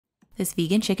This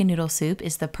vegan chicken noodle soup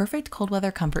is the perfect cold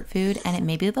weather comfort food, and it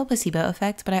may be the placebo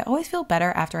effect, but I always feel better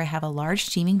after I have a large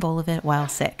steaming bowl of it while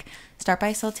sick. Start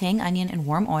by sauteing onion in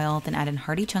warm oil, then add in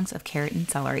hearty chunks of carrot and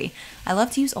celery. I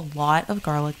love to use a lot of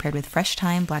garlic paired with fresh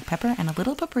thyme, black pepper, and a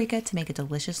little paprika to make a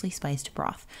deliciously spiced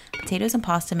broth. Potatoes and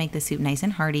pasta make the soup nice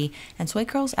and hearty, and soy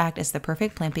curls act as the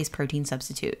perfect plant-based protein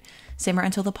substitute. Simmer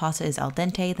until the pasta is al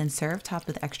dente, then serve topped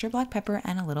with extra black pepper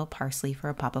and a little parsley for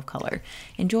a pop of color.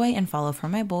 Enjoy and follow from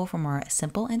my bowl for more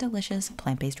simple and delicious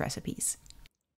plant-based recipes.